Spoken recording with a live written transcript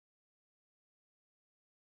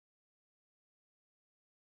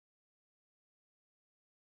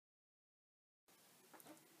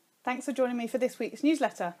Thanks for joining me for this week's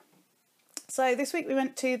newsletter. So this week we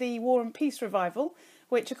went to the War and Peace Revival,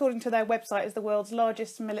 which according to their website is the world's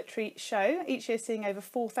largest military show, each year seeing over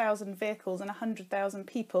 4,000 vehicles and 100,000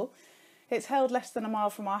 people. It's held less than a mile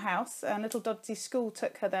from our house, and Little Doddsy school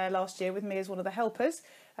took her there last year with me as one of the helpers,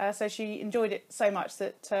 so she enjoyed it so much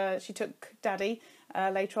that she took Daddy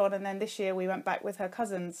later on, and then this year we went back with her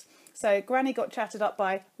cousins. So Granny got chatted up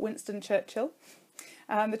by Winston Churchill.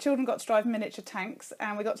 The children got to drive miniature tanks,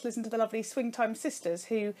 and we got to listen to the lovely Swingtime Sisters,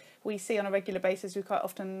 who we see on a regular basis. We quite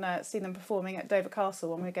often see them performing at Dover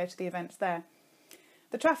Castle when we go to the events there.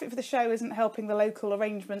 The traffic for the show isn't helping the local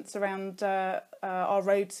arrangements around our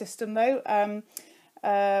road system, though.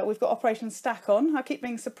 We've got Operation Stack on. I keep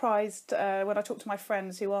being surprised when I talk to my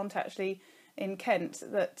friends who aren't actually in Kent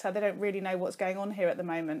that they don't really know what's going on here at the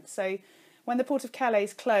moment. So when the port of Calais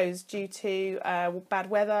is closed due to bad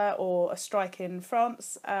weather or a strike in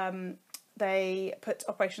France, they put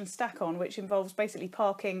Operation Stack on, which involves basically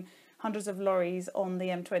parking hundreds of lorries on the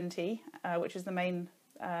M20, which is the main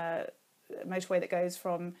motorway that goes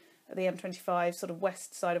from the M25, sort of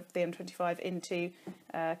west side of the M25 into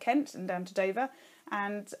Kent and down to Dover.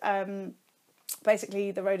 And basically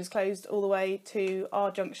the road is closed all the way to our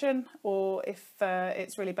junction, or if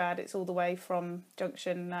it's really bad, it's all the way from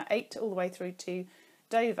junction 8 all the way through to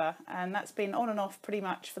Dover. And that's been on and off pretty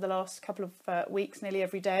much for the last couple of weeks, nearly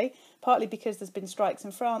every day, partly because there's been strikes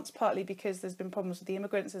in France, partly because there's been problems with the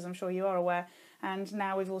immigrants, as I'm sure you are aware, and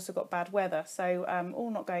now we've also got bad weather, so all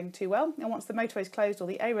not going too well. And once the motorway's closed, all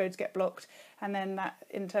the A roads get blocked, and then that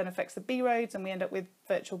in turn affects the B roads, and we end up with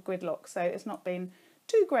virtual gridlock. So it's not been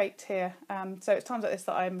too great here. So it's times like this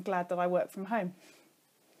that I'm glad that I work from home.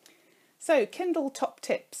 So Kindle top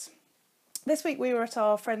tips. This week we were at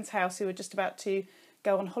our friend's house who were just about to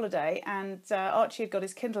go on holiday, and Archie had got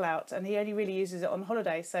his Kindle out, and he only really uses it on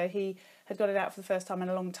holiday, so he had got it out for the first time in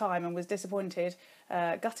a long time and was disappointed,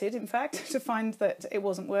 gutted in fact, to find that it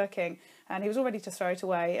wasn't working, and he was all ready to throw it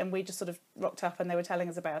away, and we just sort of rocked up and they were telling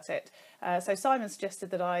us about it. So Simon suggested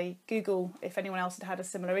that I Google if anyone else had had a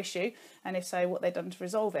similar issue, and if so, what they'd done to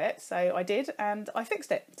resolve it. So I did, and I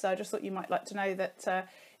fixed it. So I just thought you might like to know that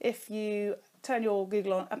if you turn your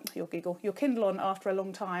Kindle on after a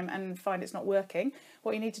long time and find it's not working,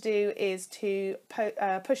 what you need to do is to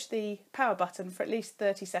push the power button for at least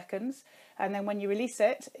 30 seconds, and then when you release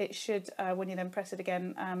it, it should, when you then press it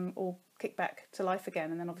again, all kick back to life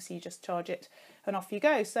again, and then obviously you just charge it and off you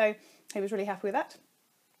go. So he was really happy with that.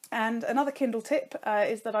 And another Kindle tip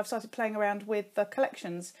is that I've started playing around with the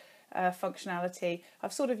collections functionality.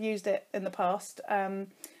 I've sort of used it in the past,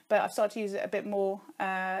 but I've started to use it a bit more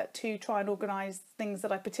to try and organise things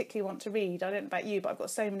that I particularly want to read. I don't know about you, but I've got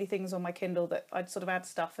so many things on my Kindle that I'd sort of add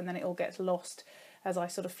stuff and then it all gets lost as I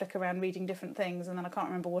sort of flick around reading different things, and then I can't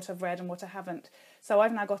remember what I've read and what I haven't. So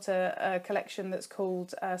I've now got a collection that's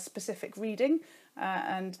called Specific Reading,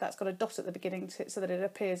 and that's got a dot at the beginning so that it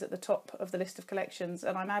appears at the top of the list of collections,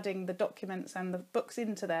 and I'm adding the documents and the books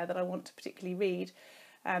into there that I want to particularly read.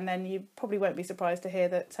 And then you probably won't be surprised to hear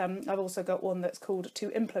that I've also got one that's called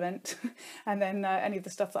To Implement, and then any of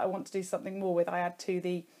the stuff that I want to do something more with, I add to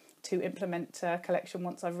the To Implement collection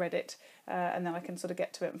once I've read it, and then I can sort of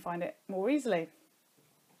get to it and find it more easily.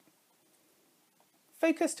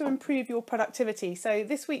 Focus to improve your productivity. So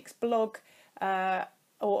this week's blog,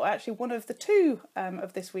 or actually one of the two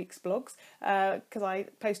of this week's blogs, because I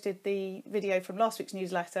posted the video from last week's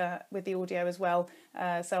newsletter with the audio as well,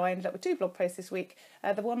 so I ended up with two blog posts this week.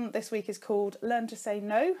 The one this week is called Learn to Say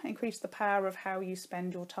No, Increase the Power of How You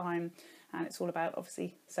Spend Your Time, and it's all about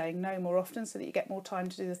obviously saying no more often so that you get more time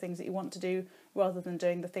to do the things that you want to do rather than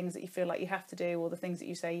doing the things that you feel like you have to do, or the things that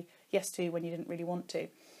you say yes to when you didn't really want to.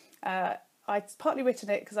 I've partly written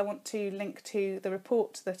it because I want to link to the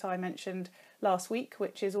report that I mentioned last week,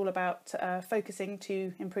 which is all about focusing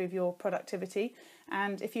to improve your productivity.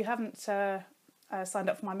 And if you haven't signed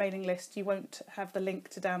up for my mailing list, you won't have the link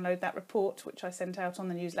to download that report, which I sent out on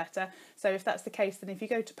the newsletter. So if that's the case, then if you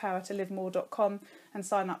go to powertolivemore.com and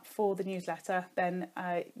sign up for the newsletter, then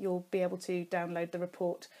you'll be able to download the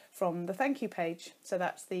report from the thank you page. So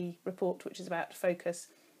that's the report which is about focus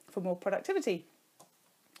for more productivity.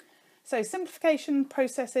 So simplification,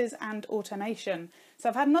 processes and automation. So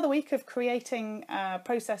I've had another week of creating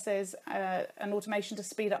processes and automation to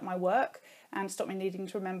speed up my work and stop me needing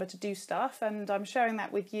to remember to do stuff, and I'm sharing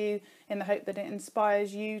that with you in the hope that it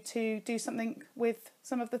inspires you to do something with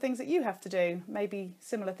some of the things that you have to do, maybe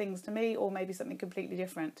similar things to me or maybe something completely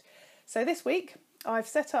different. So this week I've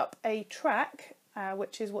set up a track,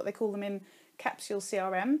 which is what they call them in Capsule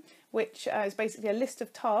CRM, which is basically a list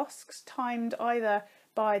of tasks timed either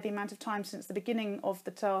by the amount of time since the beginning of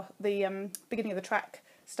the beginning of the track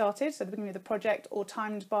started, so the beginning of the project, or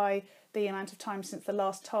timed by the amount of time since the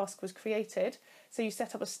last task was created. So you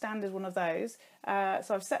set up a standard one of those.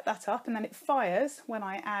 So I've set that up, and then it fires when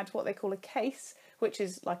I add what they call a case, which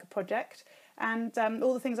is like a project. And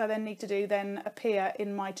all the things I then need to do then appear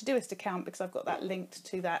in my Todoist account, because I've got that linked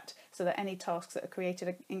to that, so that any tasks that are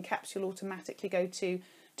created in Capsule automatically go to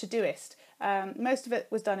Todoist. Most of it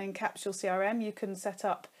was done in Capsule CRM. You can set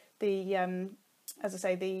up the, as I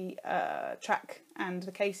say, the track and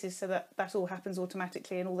the cases so that all happens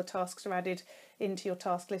automatically and all the tasks are added into your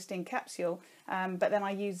task list in Capsule. But then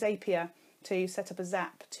I use Zapier to set up a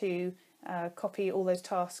Zap to copy all those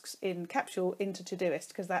tasks in Capsule into Todoist,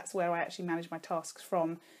 because that's where I actually manage my tasks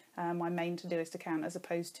from my main Todoist account as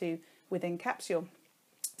opposed to within Capsule.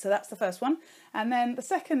 So that's the first one. And then the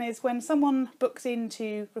second is when someone books in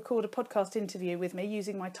to record a podcast interview with me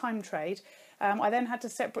using my time trade, I then had to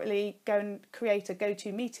separately go and create a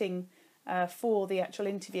GoToMeeting for the actual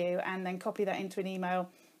interview and then copy that into an email.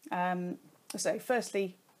 So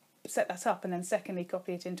firstly, set that up, and then secondly,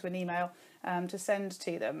 copy it into an email to send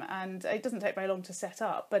to them. And it doesn't take very long to set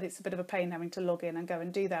up, but it's a bit of a pain having to log in and go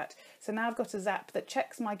and do that. So now I've got a Zap that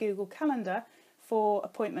checks my Google Calendar for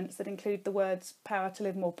appointments that include the words Power to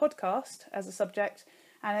Live More podcast as a subject,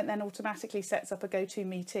 and it then automatically sets up a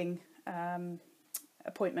GoToMeeting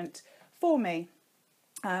appointment for me.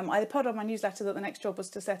 I put on my newsletter that the next job was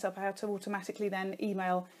to set up how to automatically then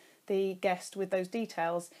email the guest with those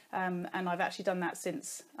details, and I've actually done that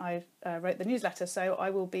since I wrote the newsletter, so I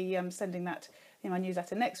will be sending that in my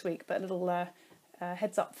newsletter next week. But a little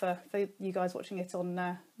heads up for you guys watching it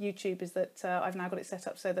on YouTube is that I've now got it set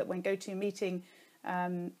up so that when GoToMeeting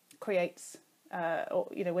creates, or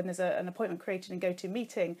when there's an appointment created in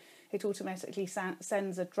GoToMeeting, it automatically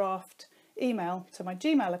sends a draft email to my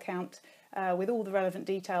Gmail account with all the relevant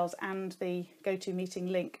details and the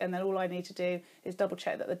GoToMeeting link, and then all I need to do is double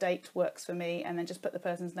check that the date works for me, and then just put the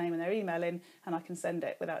person's name and their email in, and I can send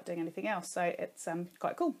it without doing anything else. So it's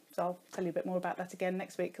quite cool. So I'll tell you a bit more about that again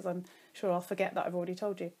next week, because I'm sure I'll forget that I've already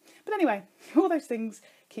told you. But anyway, all those things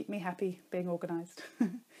keep me happy being organised.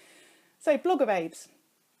 So Blogger Babes.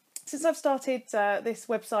 Since I've started this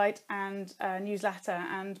website and newsletter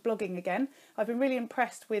and blogging again, I've been really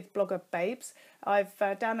impressed with Blogger Babes. I've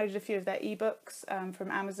downloaded a few of their ebooks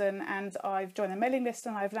from Amazon, and I've joined their mailing list,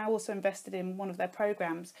 and I've now also invested in one of their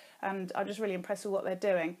programs, and I'm just really impressed with what they're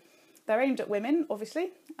doing. They're aimed at women, obviously,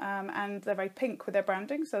 and they're very pink with their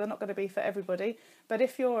branding, so they're not going to be for everybody. But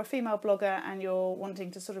if you're a female blogger and you're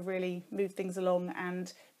wanting to sort of really move things along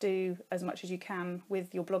and do as much as you can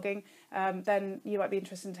with your blogging, then you might be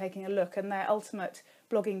interested in taking a look. And their Ultimate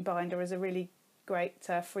Blogging Binder is a really great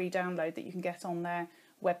free download that you can get on their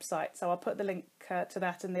website. So I'll put the link to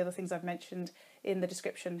that and the other things I've mentioned in the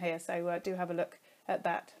description here, so do have a look at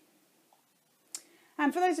that.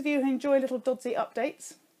 And for those of you who enjoy Little Doddsy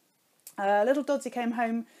updates, Little Doddsy came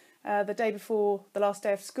home the day before the last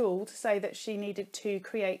day of school to say that she needed to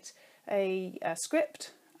create a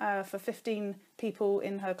script for 15 people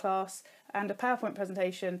in her class and a PowerPoint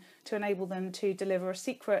presentation to enable them to deliver a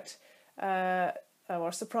secret, or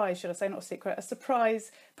a surprise, should I say, not a secret, a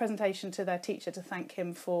surprise presentation to their teacher to thank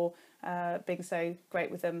him for being so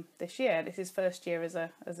great with them this year. This is his first year as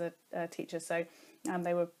a teacher, so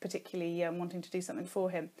they were particularly wanting to do something for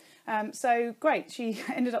him. So great, she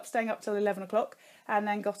ended up staying up till 11 o'clock and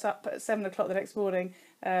then got up at 7 o'clock the next morning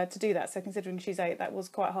to do that. So considering she's 8, that was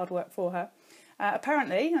quite hard work for her.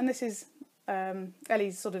 Apparently, and this is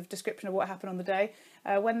Ellie's sort of description of what happened on the day,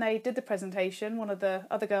 when they did the presentation, one of the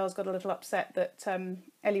other girls got a little upset that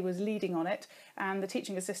Ellie was leading on it, and the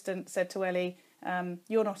teaching assistant said to Ellie,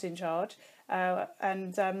 "You're not in charge,"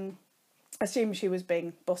 and assumed she was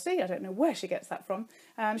being bossy. I don't know where she gets that from.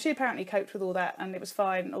 She apparently coped with all that and it was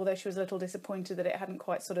fine, although she was a little disappointed that it hadn't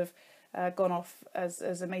quite sort of gone off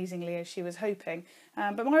as amazingly as she was hoping.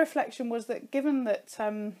 But my reflection was that given that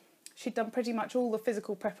she'd done pretty much all the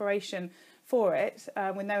physical preparation for it,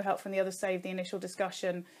 with no help from the others save the initial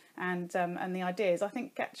discussion and the ideas, I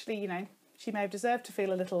think actually, she may have deserved to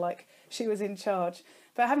feel a little like she was in charge.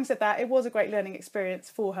 But having said that, it was a great learning experience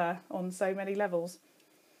for her on so many levels.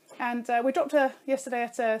 And we dropped her yesterday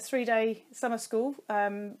at a 3-day summer school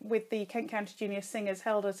with the Kent County Junior Singers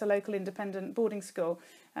held at a local independent boarding school.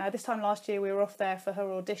 This time last year we were off there for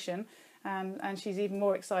her audition, and she's even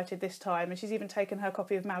more excited this time, and she's even taken her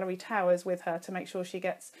copy of Mallory Towers with her to make sure she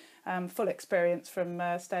gets full experience from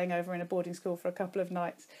staying over in a boarding school for a couple of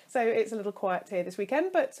nights. So it's a little quiet here this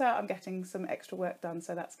weekend, but I'm getting some extra work done,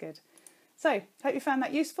 so that's good. So, hope you found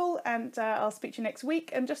that useful, and I'll speak to you next week.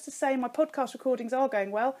 And just to say, my podcast recordings are going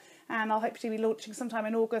well, and I'll hope to be launching sometime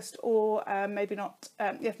in August, or maybe not,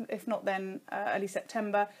 if not then early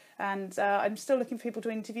September. And I'm still looking for people to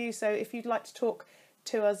interview, so if you'd like to talk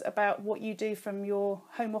to us about what you do from your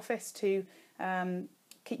home office to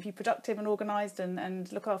keep you productive and organised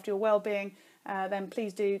and look after your well-being, then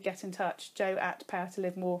please do get in touch,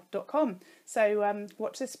 joe@powertolivemore.com. So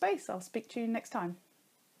watch this space. I'll speak to you next time.